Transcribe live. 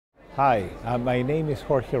Hi, my name is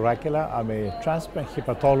Jorge Rakela. I'm a transplant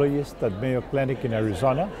hepatologist at Mayo Clinic in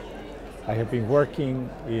Arizona. I have been working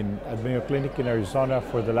at Mayo Clinic in Arizona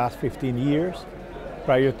for the last 15 years.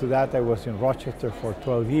 Prior to that, I was in Rochester for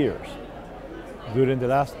 12 years. During the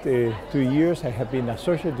last 2 years, I have been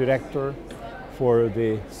Associate Director for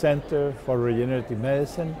the Center for Regenerative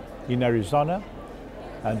Medicine in Arizona,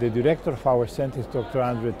 and the director of our center is Dr.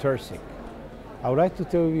 Andrew Terzic. I would like to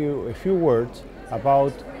tell you a few words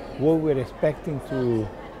about what we're expecting to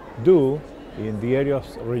do in the area of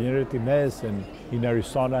regenerative medicine in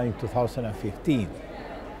Arizona in 2015.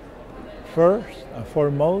 First and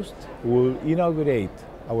foremost, we'll inaugurate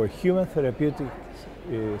our human therapeutic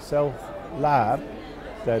cell lab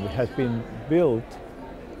that has been built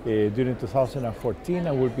during 2014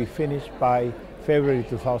 and will be finished by February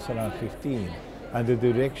 2015 under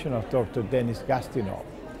the direction of Dr. Dennis Gastineau.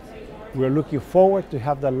 We're looking forward to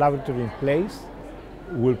have the laboratory in place.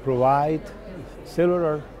 We'll provide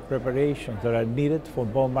cellular preparations that are needed for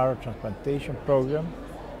bone marrow transplantation program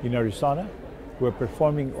in Arizona. We're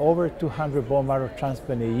performing over 200 bone marrow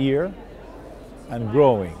transplants a year and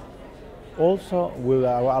growing. Also will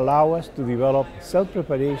allow us to develop cell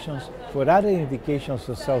preparations for other indications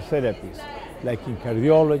of cell therapies, like in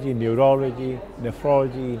cardiology, neurology,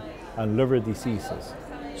 nephrology, and liver diseases.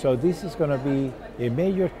 So this is going to be a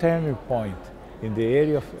major turning point in the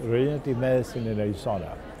area of regenerative medicine in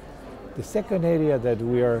Arizona. The second area that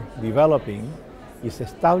we are developing is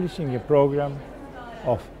establishing a program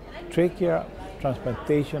of trachea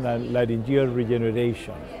transplantation and laryngeal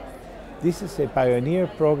regeneration. This is a pioneer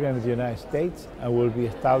program in the United States, and we'll be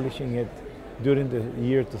establishing it during the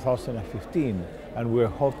year 2015, and we're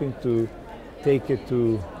hoping to take it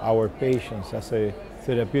to our patients as a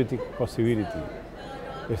therapeutic possibility.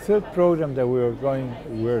 The third program that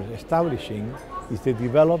we're establishing is the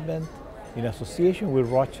development, in association with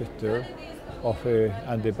Rochester,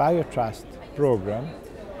 and the BioTrust program,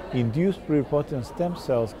 induced pluripotent stem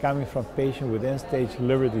cells coming from patients with end-stage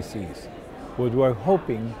liver disease. What we're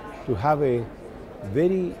hoping to have a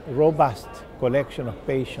very robust collection of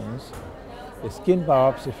patients, skin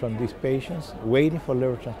biopsies from these patients waiting for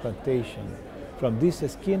liver transplantation, from these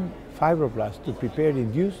skin fibroblasts to prepare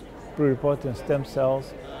induced pluripotent stem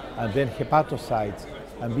cells and then hepatocytes,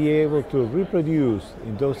 and be able to reproduce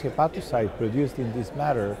in those hepatocytes produced in this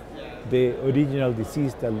matter the original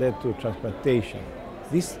disease that led to transplantation.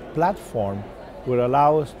 This platform will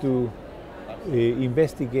allow us to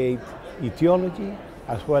investigate etiology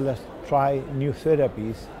as well as try new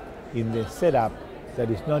therapies in the setup that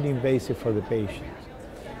is non-invasive for the patients.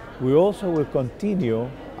 We also will continue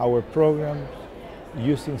our programs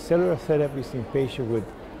using cellular therapies in patients with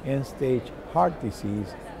end-stage heart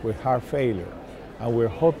disease with heart failure. And we're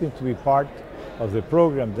hoping to be part of the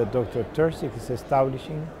program that Dr. Terzic is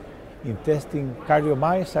establishing in testing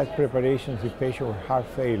cardiomyocyte preparations in patients with heart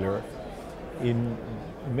failure in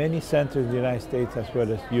many centers in the United States as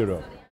well as Europe.